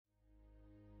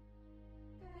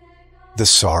The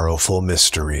Sorrowful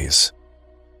Mysteries.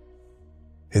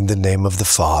 In the name of the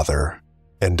Father,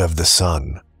 and of the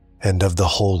Son, and of the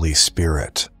Holy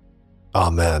Spirit.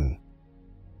 Amen.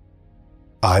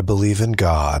 I believe in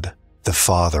God, the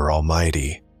Father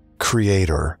Almighty,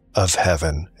 Creator of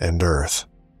heaven and earth,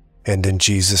 and in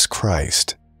Jesus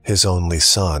Christ, His only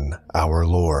Son, our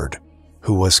Lord,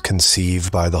 who was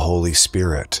conceived by the Holy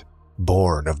Spirit,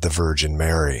 born of the Virgin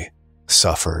Mary,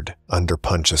 suffered under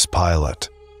Pontius Pilate,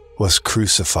 was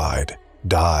crucified,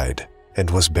 died, and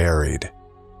was buried.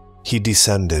 He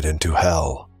descended into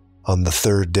hell. On the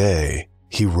third day,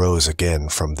 He rose again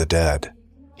from the dead.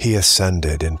 He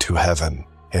ascended into heaven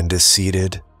and is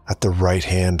seated at the right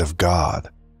hand of God,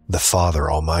 the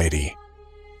Father Almighty.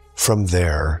 From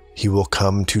there, He will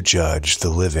come to judge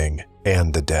the living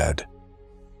and the dead.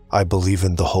 I believe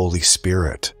in the Holy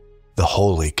Spirit, the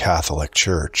Holy Catholic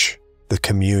Church, the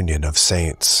communion of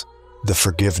saints, the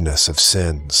forgiveness of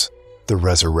sins, the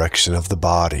resurrection of the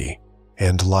body,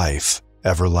 and life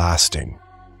everlasting.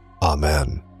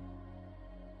 Amen.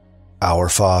 Our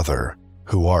Father,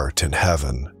 who art in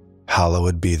heaven,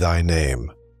 hallowed be thy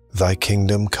name. Thy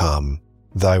kingdom come,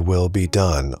 thy will be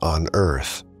done on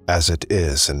earth as it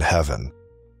is in heaven.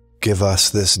 Give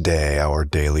us this day our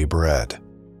daily bread,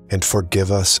 and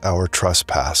forgive us our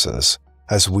trespasses,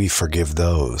 as we forgive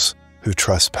those who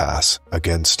trespass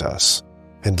against us.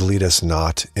 And lead us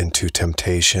not into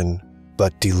temptation,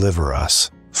 but deliver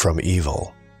us from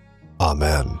evil.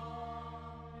 Amen.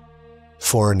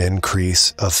 For an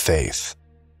increase of faith.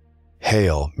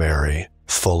 Hail, Mary,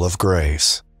 full of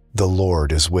grace, the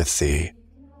Lord is with thee.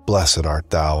 Blessed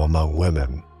art thou among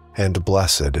women, and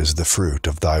blessed is the fruit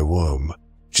of thy womb,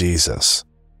 Jesus.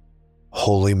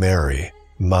 Holy Mary,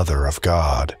 Mother of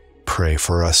God, pray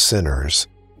for us sinners,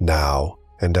 now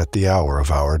and at the hour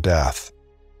of our death.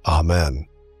 Amen.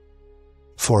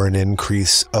 For an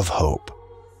increase of hope.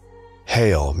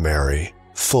 Hail, Mary,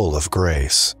 full of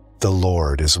grace, the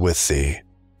Lord is with thee.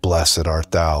 Blessed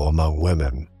art thou among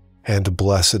women, and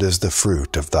blessed is the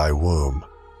fruit of thy womb,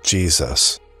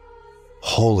 Jesus.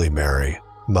 Holy Mary,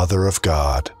 Mother of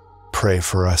God, pray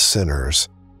for us sinners,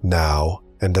 now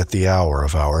and at the hour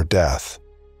of our death.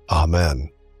 Amen.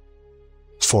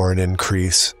 For an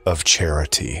increase of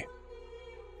charity.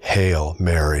 Hail,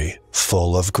 Mary,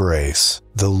 full of grace,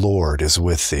 the Lord is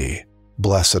with thee.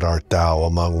 Blessed art thou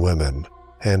among women,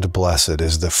 and blessed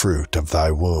is the fruit of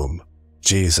thy womb,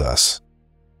 Jesus.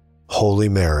 Holy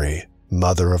Mary,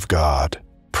 Mother of God,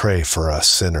 pray for us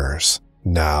sinners,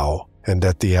 now and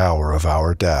at the hour of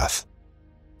our death.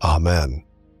 Amen.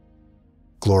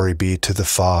 Glory be to the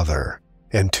Father,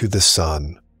 and to the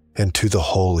Son, and to the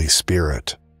Holy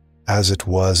Spirit, as it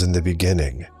was in the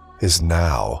beginning, is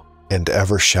now, and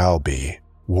ever shall be,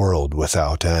 world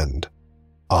without end.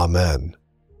 Amen.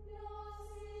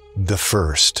 The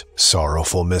first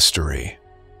sorrowful mystery,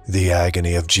 the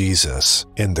agony of Jesus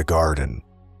in the garden.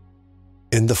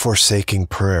 In the forsaking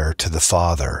prayer to the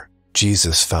Father,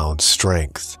 Jesus found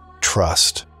strength,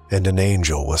 trust, and an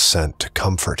angel was sent to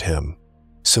comfort him.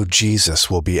 So Jesus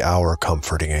will be our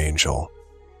comforting angel.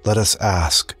 Let us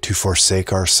ask to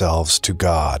forsake ourselves to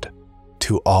God,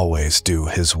 to always do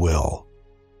His will.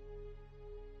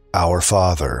 Our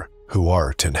Father, who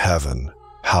art in heaven,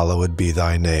 hallowed be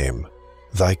thy name.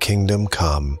 Thy kingdom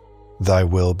come, thy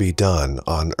will be done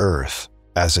on earth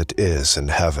as it is in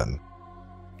heaven.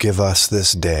 Give us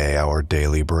this day our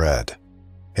daily bread,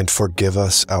 and forgive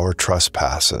us our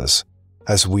trespasses,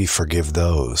 as we forgive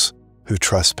those who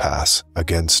trespass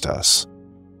against us.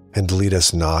 And lead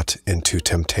us not into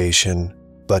temptation,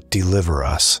 but deliver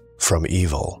us from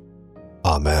evil.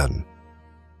 Amen.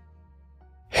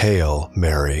 Hail,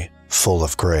 Mary, full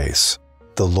of grace,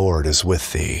 the Lord is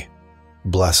with thee.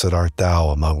 Blessed art thou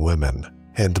among women,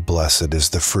 and blessed is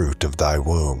the fruit of thy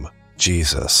womb,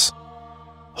 Jesus.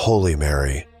 Holy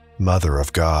Mary, Mother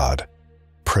of God,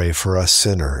 pray for us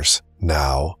sinners,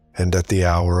 now and at the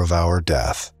hour of our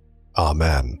death.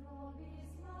 Amen.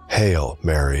 Hail,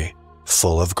 Mary,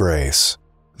 full of grace,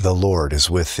 the Lord is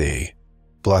with thee.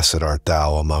 Blessed art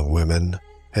thou among women,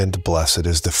 and blessed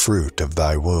is the fruit of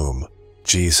thy womb,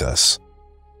 Jesus.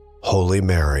 Holy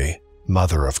Mary,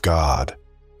 Mother of God,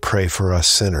 pray for us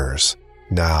sinners,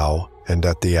 now and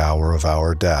at the hour of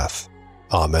our death.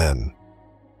 Amen.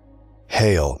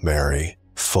 Hail, Mary,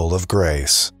 full of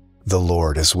grace, the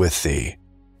Lord is with thee.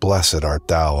 Blessed art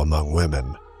thou among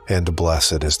women, and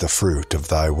blessed is the fruit of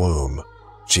thy womb,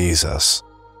 Jesus.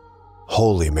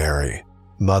 Holy Mary,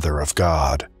 Mother of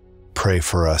God, pray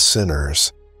for us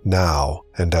sinners, now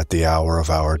and at the hour of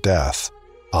our death.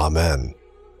 Amen.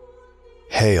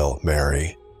 Hail,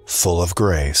 Mary, full of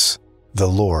grace, the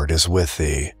Lord is with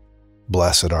thee.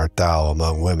 Blessed art thou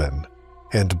among women,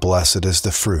 and blessed is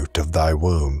the fruit of thy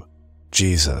womb,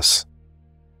 Jesus.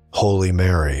 Holy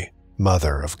Mary,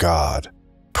 Mother of God,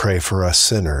 pray for us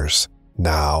sinners,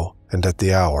 now and at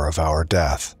the hour of our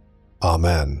death.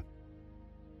 Amen.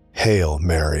 Hail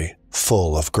Mary,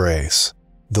 full of grace,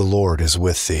 the Lord is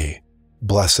with thee.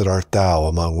 Blessed art thou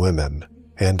among women,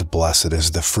 and blessed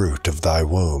is the fruit of thy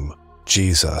womb,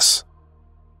 Jesus.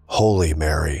 Holy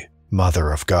Mary,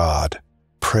 Mother of God,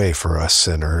 pray for us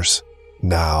sinners,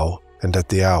 now and at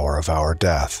the hour of our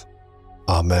death.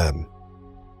 Amen.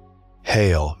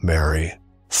 Hail Mary,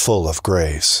 full of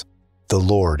grace, the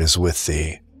Lord is with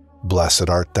thee. Blessed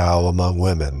art thou among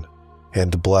women,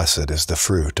 and blessed is the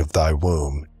fruit of thy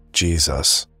womb,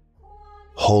 Jesus.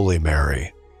 Holy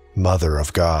Mary, Mother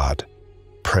of God,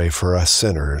 pray for us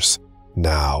sinners,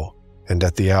 now and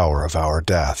at the hour of our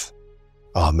death.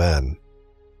 Amen.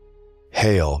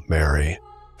 Hail Mary,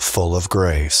 full of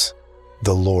grace,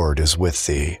 the Lord is with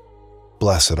thee.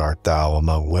 Blessed art thou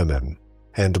among women,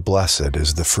 and blessed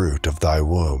is the fruit of thy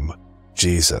womb,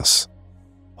 Jesus.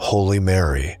 Holy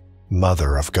Mary,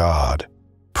 Mother of God,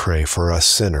 pray for us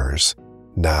sinners,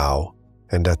 now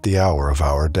and at the hour of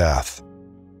our death.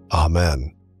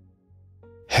 Amen.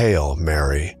 Hail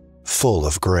Mary, full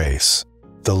of grace,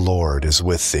 the Lord is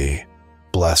with thee.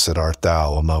 Blessed art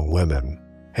thou among women,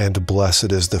 and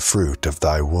blessed is the fruit of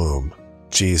thy womb,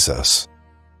 Jesus.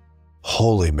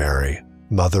 Holy Mary,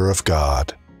 Mother of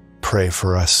God, pray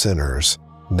for us sinners,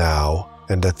 now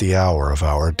and at the hour of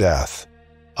our death.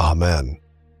 Amen.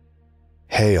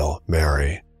 Hail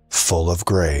Mary, full of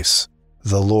grace,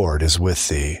 the Lord is with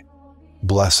thee.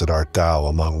 Blessed art thou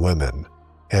among women,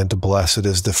 and blessed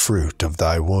is the fruit of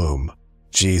thy womb,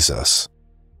 Jesus.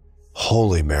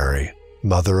 Holy Mary,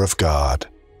 Mother of God,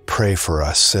 pray for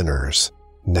us sinners,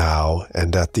 now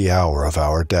and at the hour of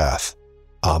our death.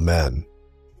 Amen.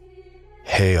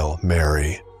 Hail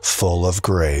Mary, full of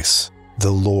grace,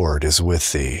 the Lord is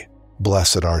with thee.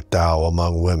 Blessed art thou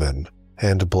among women,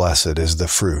 and blessed is the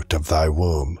fruit of thy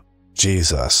womb,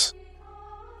 Jesus.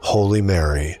 Holy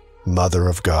Mary, Mother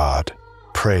of God,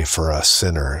 pray for us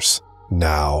sinners,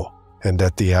 now and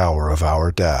at the hour of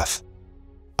our death.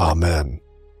 Amen.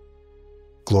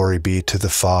 Glory be to the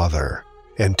Father,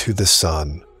 and to the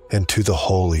Son, and to the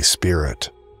Holy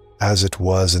Spirit, as it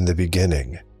was in the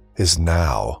beginning, is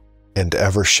now, and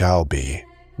ever shall be,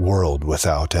 world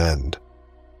without end.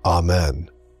 Amen.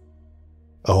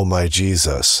 O my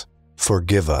Jesus,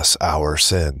 forgive us our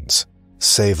sins,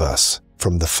 save us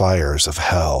from the fires of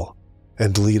hell,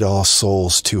 and lead all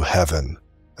souls to heaven,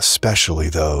 especially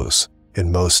those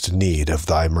in most need of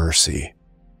thy mercy.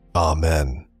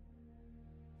 Amen.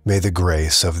 May the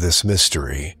grace of this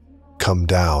mystery come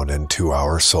down into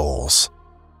our souls.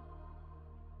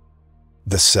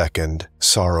 The second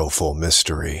sorrowful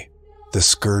mystery, the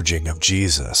scourging of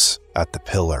Jesus at the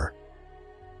pillar.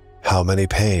 How many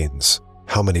pains,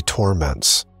 how many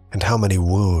torments, and how many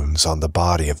wounds on the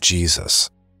body of Jesus.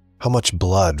 How much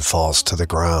blood falls to the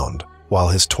ground while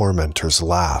his tormentors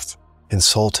laugh,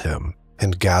 insult him,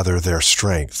 and gather their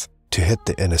strength to hit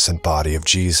the innocent body of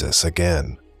Jesus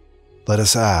again. Let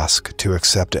us ask to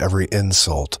accept every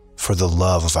insult for the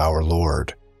love of our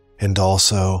Lord, and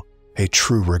also a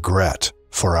true regret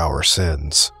for our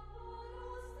sins.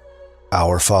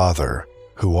 Our Father,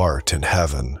 who art in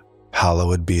heaven,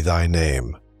 hallowed be thy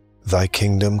name. Thy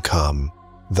kingdom come,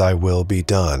 thy will be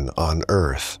done on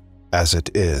earth as it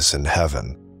is in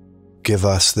heaven. Give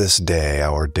us this day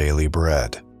our daily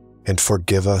bread, and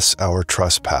forgive us our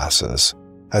trespasses,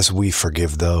 as we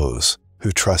forgive those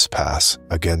who trespass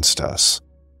against us.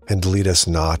 And lead us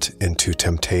not into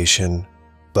temptation,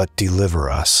 but deliver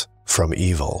us from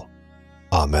evil.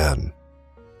 Amen.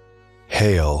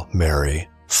 Hail Mary,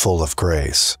 full of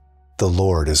grace, the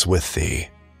Lord is with thee.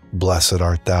 Blessed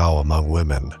art thou among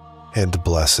women, and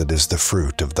blessed is the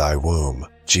fruit of thy womb,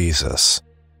 Jesus.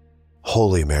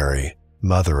 Holy Mary,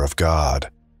 Mother of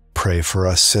God, pray for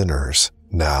us sinners,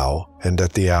 now and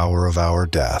at the hour of our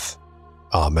death.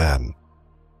 Amen.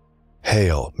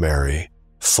 Hail Mary,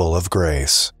 full of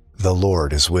grace, the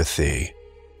Lord is with thee.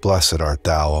 Blessed art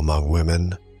thou among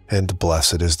women, and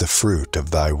blessed is the fruit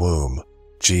of thy womb,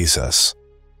 Jesus.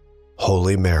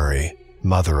 Holy Mary,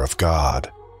 Mother of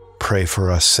God, pray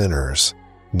for us sinners,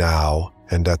 now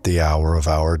and at the hour of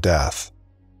our death.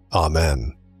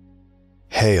 Amen.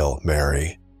 Hail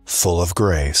Mary, full of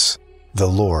grace, the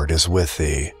Lord is with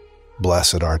thee.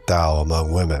 Blessed art thou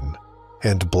among women,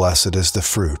 and blessed is the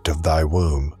fruit of thy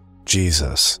womb,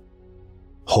 Jesus.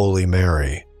 Holy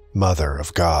Mary, Mother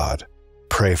of God,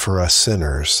 pray for us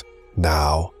sinners,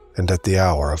 now and at the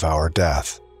hour of our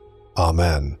death.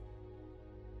 Amen.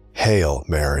 Hail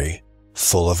Mary,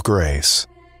 full of grace,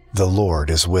 the Lord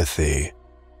is with thee.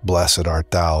 Blessed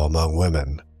art thou among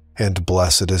women, and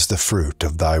blessed is the fruit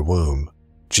of thy womb,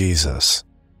 Jesus.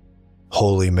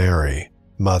 Holy Mary,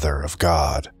 Mother of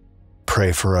God,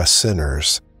 pray for us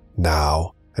sinners,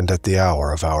 now and at the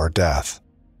hour of our death.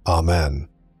 Amen.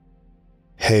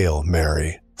 Hail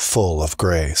Mary, full of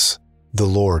grace, the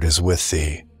Lord is with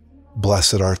thee.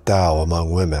 Blessed art thou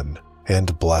among women,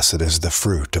 and blessed is the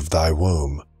fruit of thy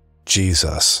womb,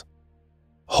 Jesus.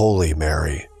 Holy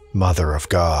Mary, Mother of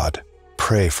God,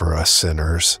 pray for us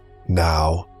sinners,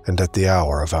 now and at the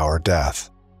hour of our death.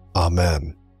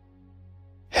 Amen.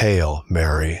 Hail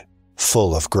Mary,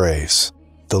 full of grace,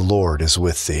 the Lord is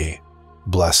with thee.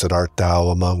 Blessed art thou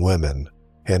among women,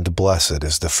 and blessed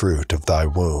is the fruit of thy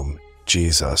womb,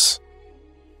 Jesus.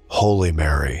 Holy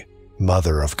Mary,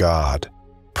 Mother of God,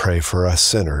 pray for us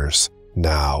sinners,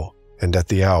 now and at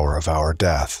the hour of our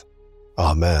death.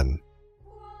 Amen.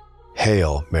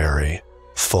 Hail Mary,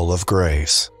 full of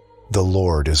grace, the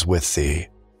Lord is with thee.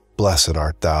 Blessed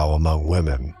art thou among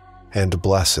women, and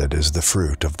blessed is the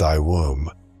fruit of thy womb,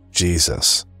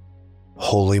 Jesus.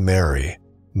 Holy Mary,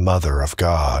 Mother of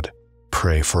God,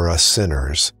 pray for us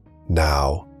sinners,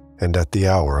 now and at the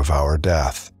hour of our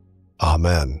death.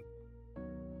 Amen.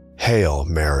 Hail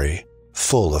Mary,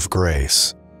 full of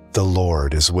grace, the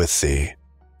Lord is with thee.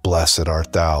 Blessed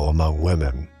art thou among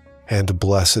women, and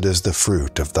blessed is the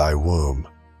fruit of thy womb,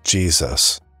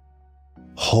 Jesus.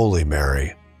 Holy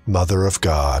Mary, Mother of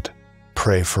God,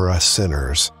 pray for us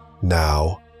sinners,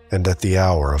 now and at the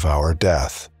hour of our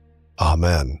death.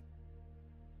 Amen.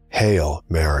 Hail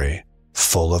Mary,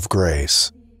 full of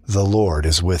grace, the Lord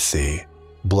is with thee.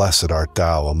 Blessed art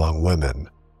thou among women,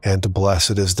 and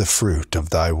blessed is the fruit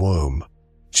of thy womb,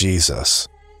 Jesus.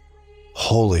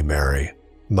 Holy Mary,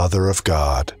 Mother of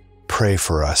God, pray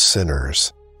for us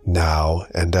sinners, now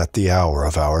and at the hour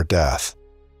of our death.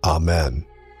 Amen.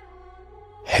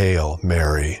 Hail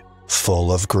Mary,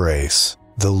 full of grace,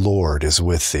 the Lord is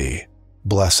with thee.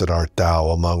 Blessed art thou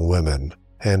among women,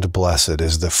 and blessed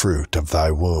is the fruit of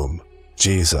thy womb,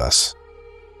 Jesus.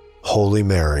 Holy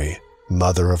Mary,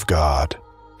 Mother of God,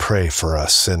 pray for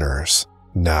us sinners,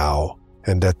 now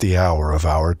and at the hour of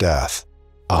our death.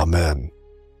 Amen.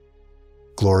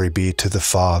 Glory be to the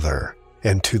Father,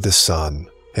 and to the Son,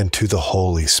 and to the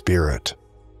Holy Spirit,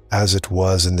 as it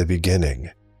was in the beginning,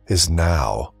 is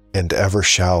now, and ever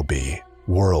shall be,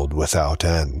 world without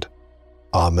end.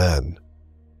 Amen.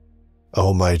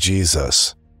 O my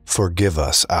Jesus, forgive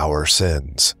us our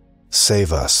sins,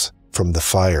 save us from the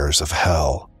fires of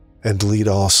hell, and lead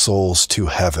all souls to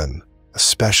heaven,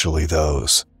 especially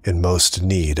those in most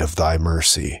need of thy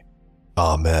mercy.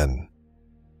 Amen.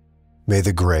 May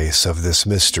the grace of this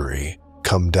mystery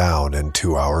come down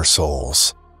into our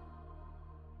souls.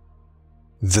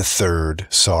 The third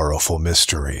sorrowful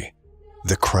mystery,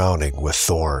 the crowning with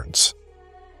thorns.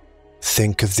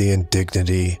 Think of the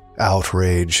indignity,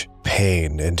 outrage,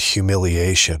 pain, and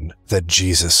humiliation that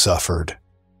Jesus suffered.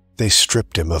 They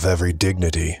stripped him of every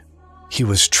dignity. He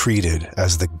was treated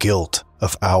as the guilt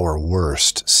of our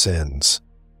worst sins.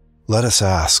 Let us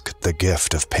ask the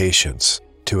gift of patience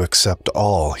to accept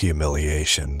all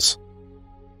humiliations.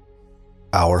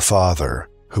 Our Father,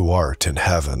 who art in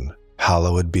heaven,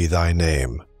 hallowed be thy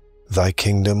name. Thy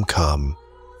kingdom come,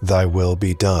 thy will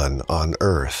be done on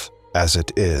earth as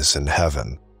it is in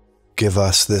heaven. Give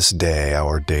us this day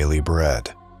our daily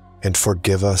bread, and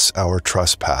forgive us our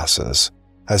trespasses,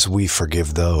 as we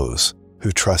forgive those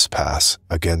who trespass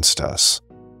against us.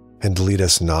 And lead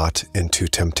us not into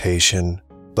temptation,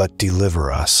 but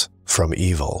deliver us from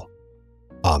evil.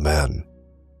 Amen.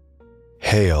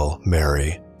 Hail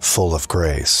Mary, full of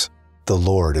grace, the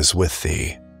Lord is with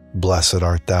thee. Blessed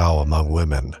art thou among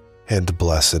women, and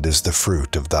blessed is the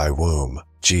fruit of thy womb,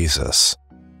 Jesus.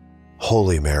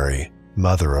 Holy Mary,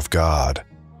 Mother of God,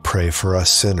 pray for us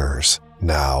sinners,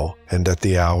 now and at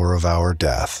the hour of our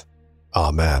death.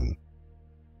 Amen.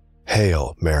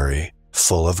 Hail Mary,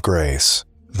 full of grace,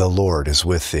 the Lord is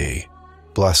with thee.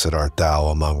 Blessed art thou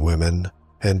among women,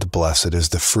 and blessed is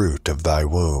the fruit of thy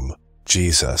womb,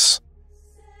 Jesus.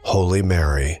 Holy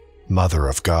Mary, Mother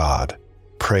of God,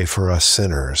 pray for us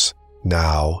sinners,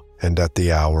 now and at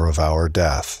the hour of our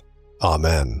death.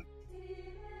 Amen.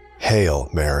 Hail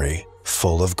Mary,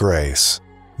 full of grace,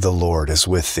 the Lord is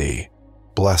with thee.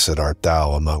 Blessed art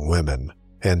thou among women,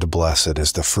 and blessed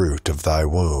is the fruit of thy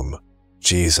womb,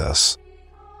 Jesus.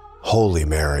 Holy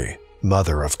Mary,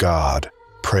 Mother of God,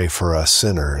 pray for us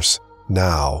sinners,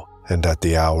 now and at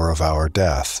the hour of our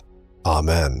death.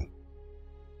 Amen.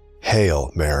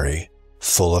 Hail Mary,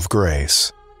 full of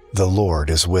grace, the Lord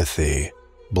is with thee.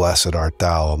 Blessed art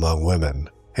thou among women,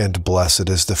 and blessed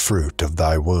is the fruit of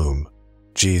thy womb,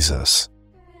 Jesus.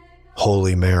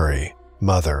 Holy Mary,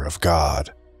 Mother of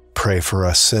God, pray for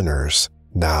us sinners,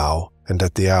 now and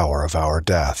at the hour of our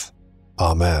death.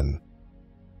 Amen.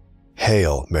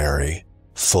 Hail, Mary,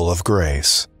 full of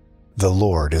grace, the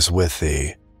Lord is with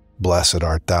thee. Blessed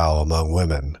art thou among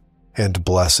women, and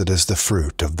blessed is the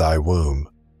fruit of thy womb,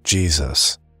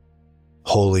 Jesus.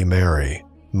 Holy Mary,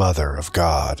 Mother of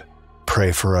God,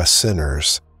 pray for us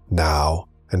sinners, now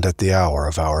and at the hour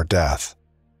of our death.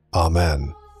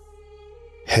 Amen.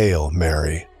 Hail,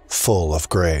 Mary, full of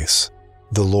grace,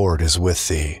 the Lord is with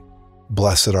thee.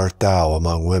 Blessed art thou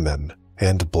among women,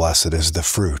 and blessed is the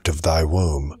fruit of thy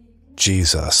womb,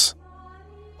 Jesus.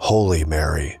 Holy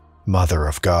Mary, Mother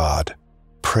of God,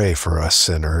 pray for us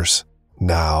sinners,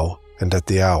 now and at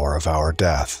the hour of our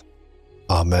death.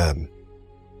 Amen.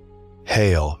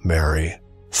 Hail, Mary,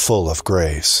 full of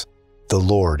grace, the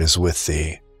Lord is with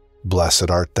thee. Blessed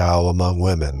art thou among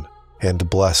women, and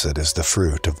blessed is the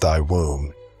fruit of thy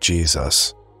womb,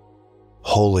 Jesus.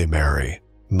 Holy Mary,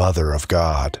 Mother of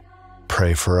God,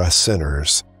 pray for us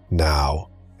sinners, now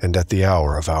and at the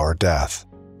hour of our death.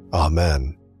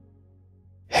 Amen.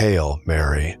 Hail,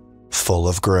 Mary, full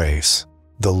of grace,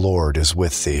 the Lord is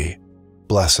with thee.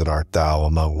 Blessed art thou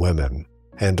among women,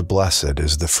 and blessed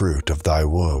is the fruit of thy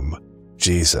womb,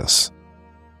 Jesus.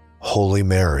 Holy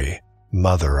Mary,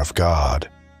 Mother of God,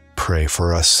 pray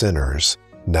for us sinners,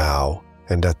 now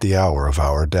and at the hour of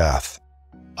our death.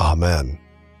 Amen.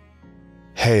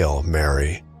 Hail,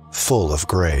 Mary, full of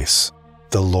grace,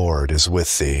 the Lord is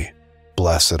with thee.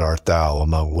 Blessed art thou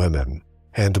among women,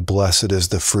 and blessed is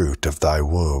the fruit of thy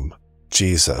womb,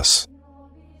 Jesus.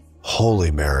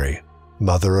 Holy Mary,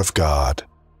 Mother of God,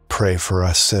 pray for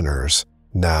us sinners,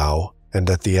 now and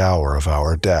at the hour of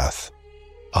our death.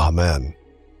 Amen.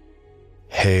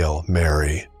 Hail,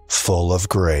 Mary, full of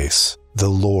grace, the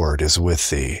Lord is with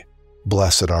thee.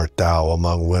 Blessed art thou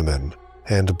among women,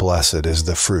 and blessed is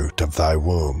the fruit of thy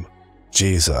womb,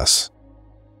 Jesus.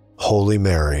 Holy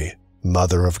Mary,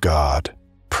 Mother of God,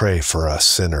 pray for us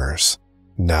sinners,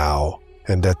 now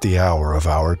and at the hour of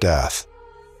our death.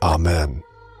 Amen.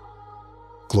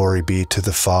 Glory be to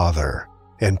the Father,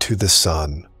 and to the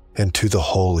Son, and to the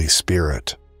Holy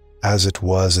Spirit, as it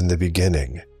was in the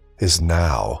beginning, is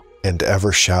now, and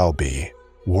ever shall be,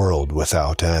 world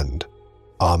without end.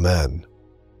 Amen.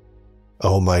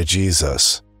 O my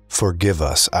Jesus, forgive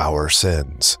us our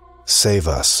sins, save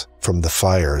us from the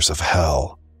fires of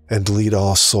hell, and lead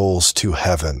all souls to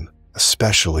heaven,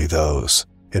 especially those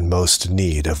in most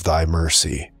need of thy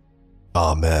mercy.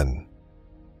 Amen.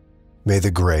 May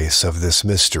the grace of this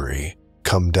mystery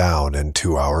come down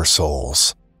into our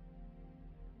souls.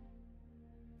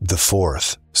 The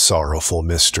fourth sorrowful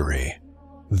mystery,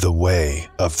 the way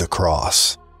of the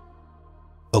cross.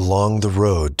 Along the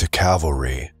road to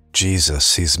Calvary, Jesus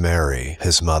sees Mary,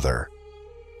 his mother.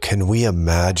 Can we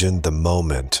imagine the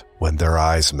moment when their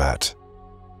eyes met?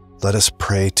 Let us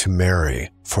pray to Mary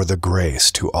for the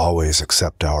grace to always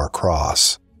accept our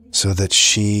cross, so that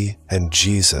she and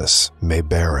Jesus may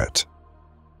bear it.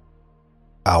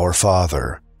 Our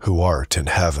Father, who art in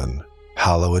heaven,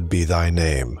 hallowed be thy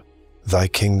name. Thy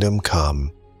kingdom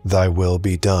come, thy will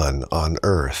be done on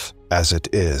earth as it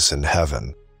is in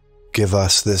heaven. Give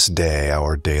us this day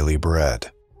our daily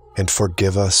bread, and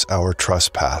forgive us our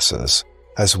trespasses,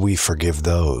 as we forgive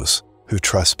those who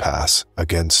trespass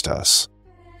against us.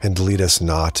 And lead us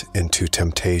not into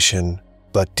temptation,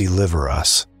 but deliver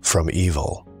us from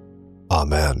evil.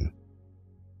 Amen.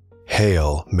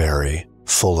 Hail, Mary,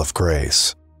 full of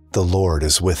grace, the Lord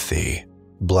is with thee.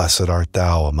 Blessed art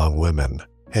thou among women,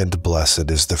 and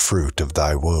blessed is the fruit of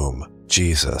thy womb,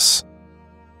 Jesus.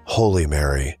 Holy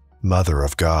Mary, Mother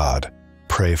of God,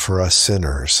 pray for us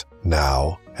sinners,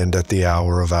 now and at the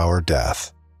hour of our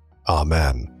death.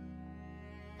 Amen.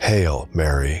 Hail,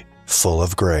 Mary, full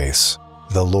of grace,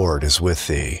 the Lord is with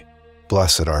thee.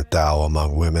 Blessed art thou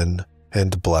among women,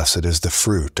 and blessed is the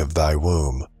fruit of thy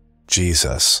womb,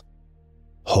 Jesus.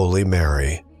 Holy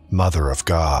Mary, Mother of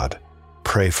God,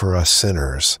 pray for us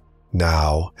sinners,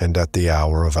 now and at the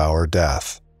hour of our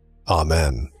death.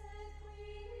 Amen.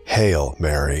 Hail,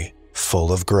 Mary,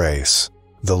 full of grace,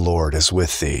 the Lord is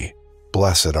with thee.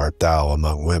 Blessed art thou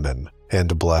among women,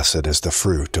 and blessed is the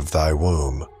fruit of thy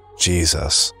womb,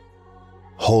 Jesus.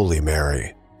 Holy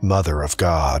Mary, Mother of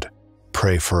God,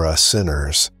 pray for us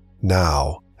sinners,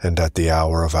 now and at the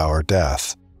hour of our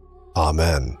death.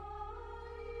 Amen.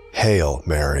 Hail,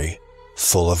 Mary,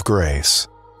 full of grace,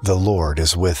 the Lord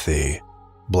is with thee.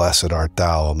 Blessed art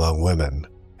thou among women,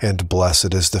 and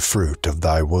blessed is the fruit of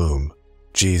thy womb,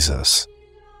 Jesus.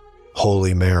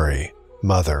 Holy Mary,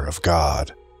 Mother of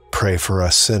God, pray for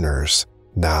us sinners,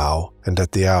 now and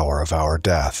at the hour of our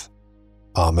death.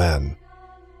 Amen.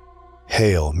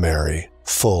 Hail Mary,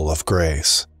 full of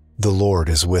grace, the Lord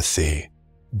is with thee.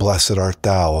 Blessed art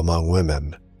thou among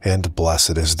women, and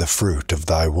blessed is the fruit of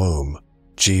thy womb,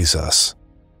 Jesus.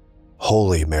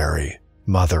 Holy Mary,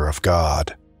 Mother of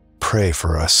God, pray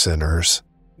for us sinners,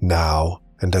 now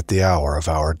and at the hour of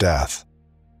our death.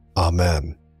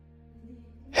 Amen.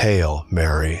 Hail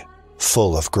Mary,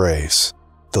 full of grace,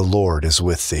 the Lord is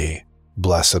with thee.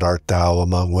 Blessed art thou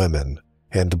among women,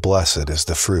 and blessed is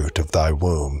the fruit of thy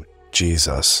womb,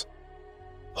 Jesus.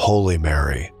 Holy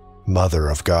Mary, Mother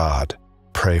of God,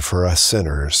 pray for us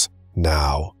sinners,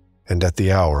 now and at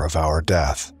the hour of our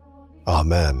death.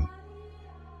 Amen.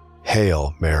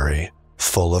 Hail Mary,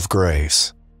 full of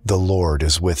grace, the Lord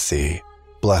is with thee.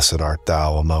 Blessed art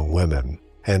thou among women,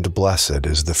 and blessed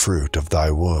is the fruit of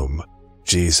thy womb,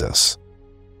 Jesus.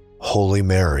 Holy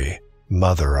Mary,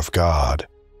 Mother of God,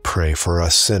 pray for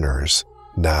us sinners,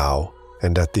 now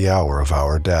and at the hour of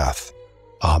our death.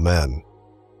 Amen.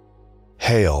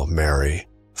 Hail Mary,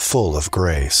 full of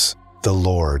grace, the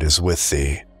Lord is with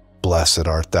thee. Blessed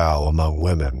art thou among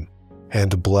women,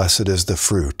 and blessed is the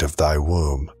fruit of thy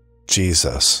womb,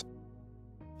 Jesus.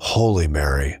 Holy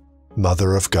Mary,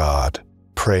 Mother of God,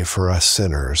 pray for us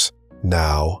sinners,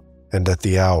 now and at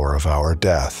the hour of our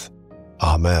death.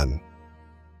 Amen.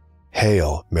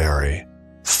 Hail Mary,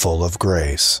 full of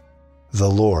grace, the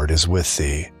Lord is with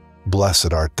thee.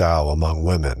 Blessed art thou among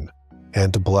women,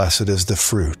 and blessed is the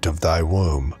fruit of thy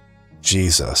womb,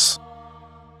 Jesus.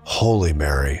 Holy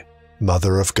Mary,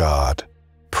 Mother of God,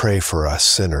 pray for us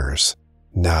sinners,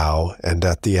 now and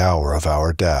at the hour of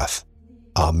our death.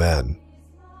 Amen.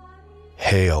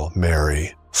 Hail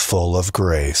Mary, full of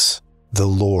grace, the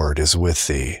Lord is with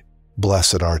thee.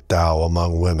 Blessed art thou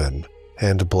among women,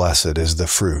 and blessed is the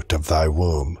fruit of thy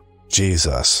womb,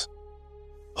 Jesus.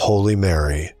 Holy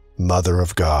Mary, Mother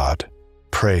of God,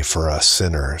 pray for us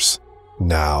sinners,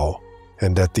 now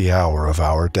and at the hour of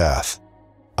our death.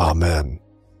 Amen.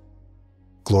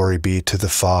 Glory be to the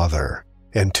Father,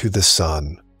 and to the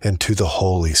Son, and to the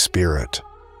Holy Spirit,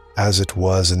 as it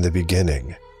was in the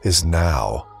beginning, is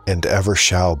now, and ever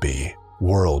shall be,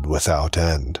 world without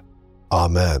end.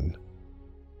 Amen.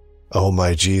 O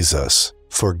my Jesus,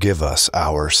 forgive us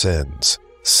our sins,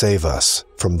 save us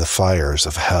from the fires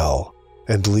of hell,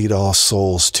 and lead all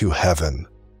souls to heaven,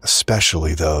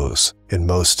 especially those in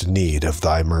most need of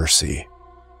thy mercy.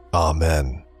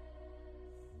 Amen.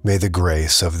 May the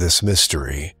grace of this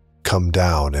mystery come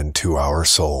down into our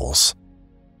souls.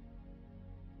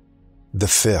 The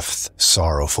fifth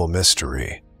sorrowful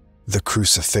mystery, the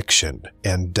crucifixion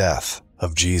and death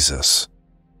of Jesus.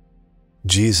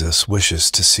 Jesus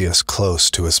wishes to see us close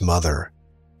to his mother.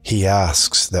 He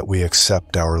asks that we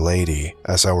accept Our Lady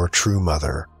as our true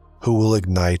mother, who will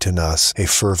ignite in us a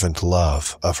fervent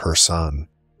love of her Son.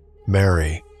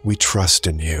 Mary, we trust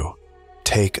in you.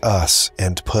 Take us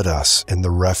and put us in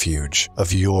the refuge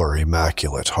of your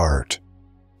immaculate heart.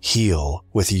 Heal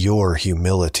with your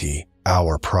humility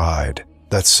our pride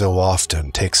that so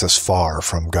often takes us far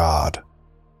from God.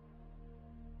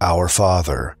 Our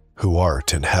Father, who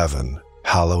art in heaven,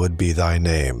 hallowed be thy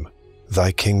name.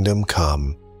 Thy kingdom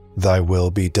come, thy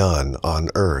will be done on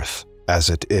earth as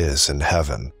it is in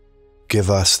heaven. Give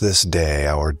us this day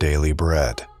our daily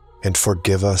bread, and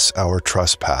forgive us our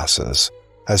trespasses,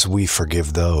 as we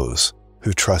forgive those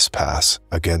who trespass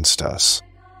against us.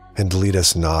 And lead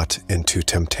us not into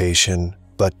temptation,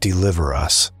 but deliver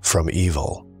us from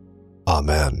evil.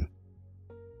 Amen.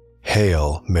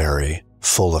 Hail Mary,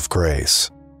 full of grace,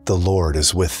 the Lord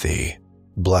is with thee.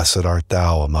 Blessed art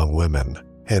thou among women,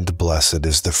 and blessed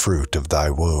is the fruit of thy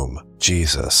womb,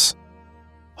 Jesus.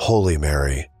 Holy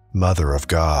Mary, Mother of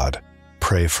God,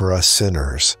 pray for us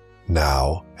sinners,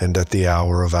 now and at the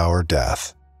hour of our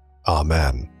death.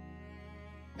 Amen.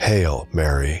 Hail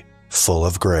Mary, full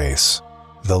of grace,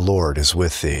 the Lord is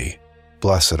with thee.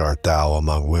 Blessed art thou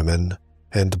among women,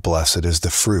 and blessed is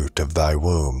the fruit of thy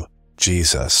womb,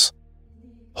 Jesus.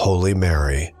 Holy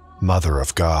Mary, Mother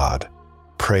of God,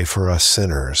 pray for us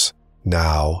sinners,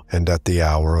 now and at the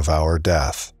hour of our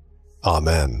death.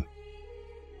 Amen.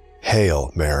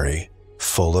 Hail Mary,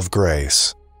 full of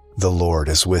grace, the Lord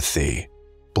is with thee.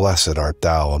 Blessed art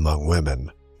thou among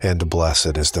women, and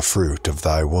blessed is the fruit of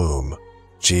thy womb,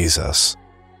 Jesus.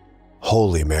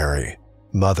 Holy Mary,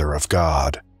 Mother of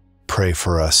God, pray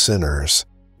for us sinners,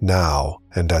 now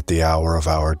and at the hour of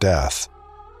our death.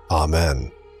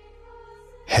 Amen.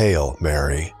 Hail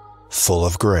Mary, full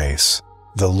of grace,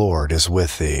 the Lord is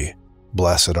with thee.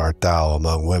 Blessed art thou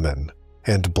among women,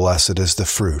 and blessed is the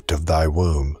fruit of thy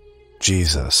womb,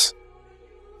 Jesus.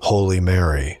 Holy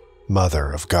Mary,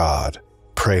 Mother of God,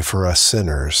 pray for us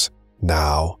sinners,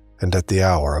 now and at the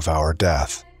hour of our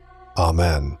death.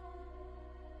 Amen.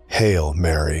 Hail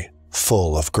Mary,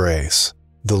 full of grace,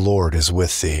 the Lord is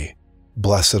with thee.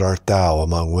 Blessed art thou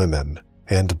among women,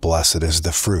 and blessed is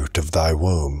the fruit of thy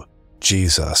womb,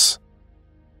 Jesus.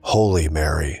 Holy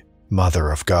Mary,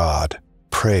 Mother of God,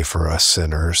 pray for us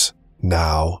sinners,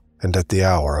 now and at the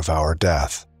hour of our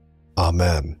death.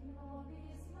 Amen.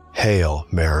 Hail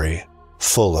Mary,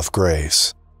 full of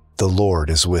grace, the Lord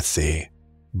is with thee.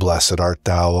 Blessed art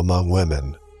thou among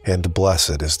women, and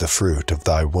blessed is the fruit of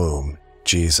thy womb,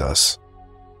 Jesus.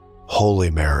 Holy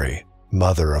Mary,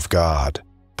 Mother of God,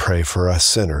 pray for us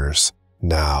sinners,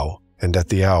 now and at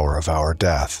the hour of our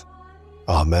death.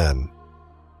 Amen.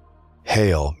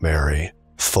 Hail Mary,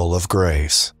 full of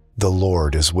grace, the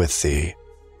Lord is with thee.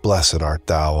 Blessed art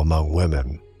thou among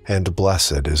women, and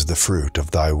blessed is the fruit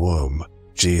of thy womb,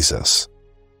 Jesus.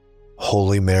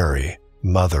 Holy Mary,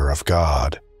 Mother of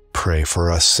God, pray for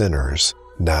us sinners,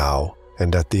 now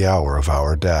and at the hour of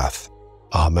our death.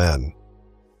 Amen.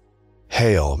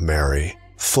 Hail Mary,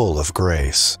 full of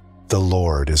grace, the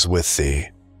Lord is with thee.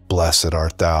 Blessed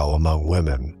art thou among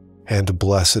women, and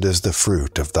blessed is the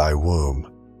fruit of thy womb,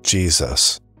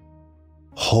 Jesus.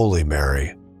 Holy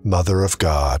Mary, Mother of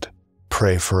God,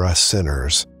 pray for us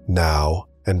sinners, now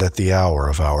and at the hour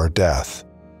of our death.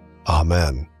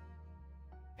 Amen.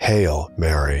 Hail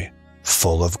Mary,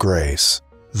 full of grace,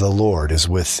 the Lord is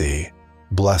with thee.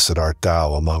 Blessed art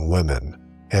thou among women,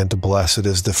 and blessed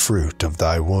is the fruit of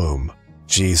thy womb,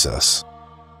 Jesus.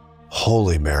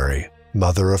 Holy Mary,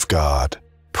 Mother of God,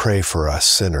 pray for us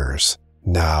sinners,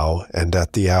 now and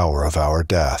at the hour of our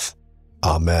death.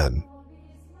 Amen.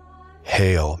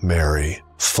 Hail Mary,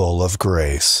 full of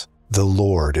grace, the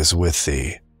Lord is with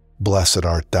thee. Blessed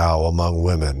art thou among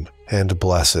women, and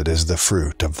blessed is the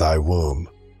fruit of thy womb,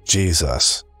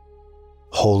 Jesus.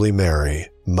 Holy Mary,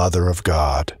 Mother of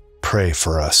God, pray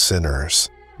for us sinners,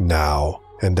 now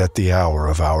and at the hour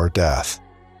of our death.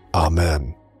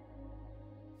 Amen.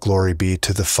 Glory be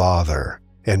to the Father,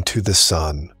 and to the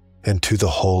Son, and to the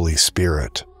Holy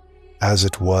Spirit, as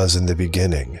it was in the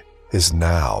beginning, is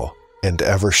now, and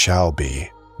ever shall be,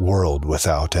 world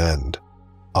without end.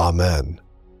 Amen.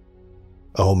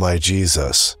 O my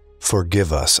Jesus,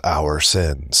 forgive us our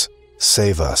sins,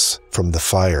 save us from the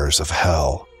fires of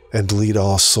hell, and lead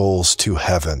all souls to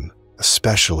heaven,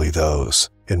 especially those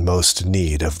in most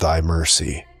need of thy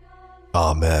mercy.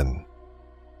 Amen.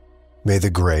 May the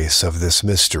grace of this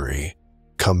mystery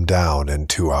come down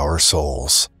into our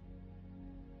souls.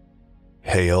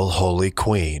 Hail, Holy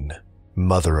Queen,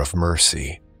 Mother of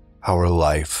Mercy, our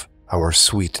life, our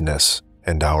sweetness,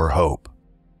 and our hope.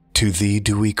 To thee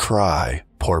do we cry,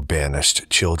 poor banished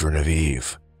children of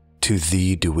Eve. To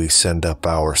thee do we send up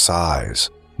our sighs,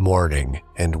 mourning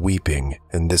and weeping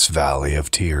in this valley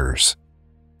of tears.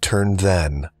 Turn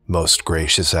then, most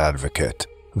gracious Advocate,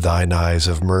 thine eyes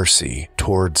of mercy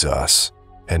towards us,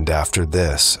 and after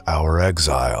this our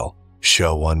exile,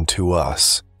 show unto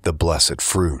us the blessed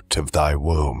fruit of thy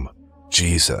womb,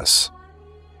 Jesus.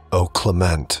 O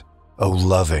clement, O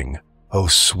loving, O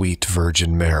sweet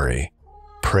Virgin Mary,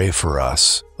 pray for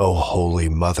us, O Holy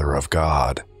Mother of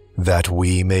God, that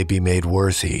we may be made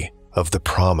worthy of the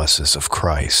promises of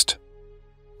Christ.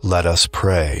 Let us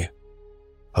pray.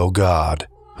 O God,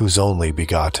 whose only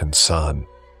begotten Son,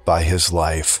 by his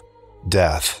life,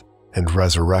 death, and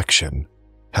resurrection,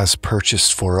 has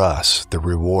purchased for us the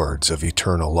rewards of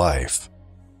eternal life,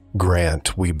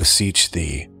 grant, we beseech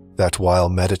thee, that while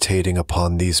meditating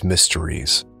upon these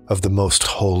mysteries of the most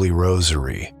holy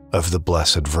Rosary of the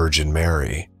Blessed Virgin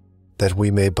Mary, that we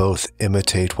may both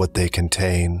imitate what they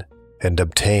contain and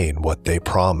obtain what they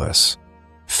promise,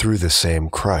 through the same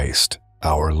Christ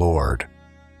our Lord.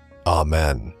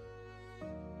 Amen.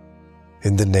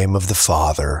 In the name of the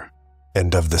Father,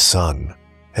 and of the Son,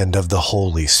 and of the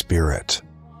Holy Spirit.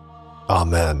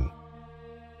 Amen.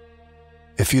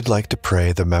 If you'd like to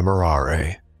pray the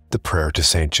Memorare, the prayer to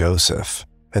Saint Joseph,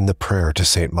 and the prayer to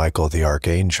Saint Michael the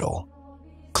Archangel,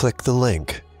 click the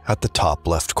link at the top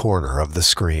left corner of the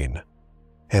screen.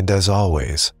 And as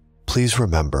always, please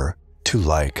remember to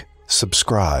like,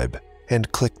 subscribe,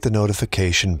 and click the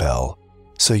notification bell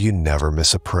so you never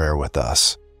miss a prayer with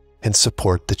us, and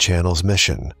support the channel's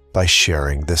mission by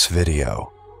sharing this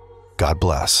video. God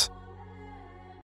bless.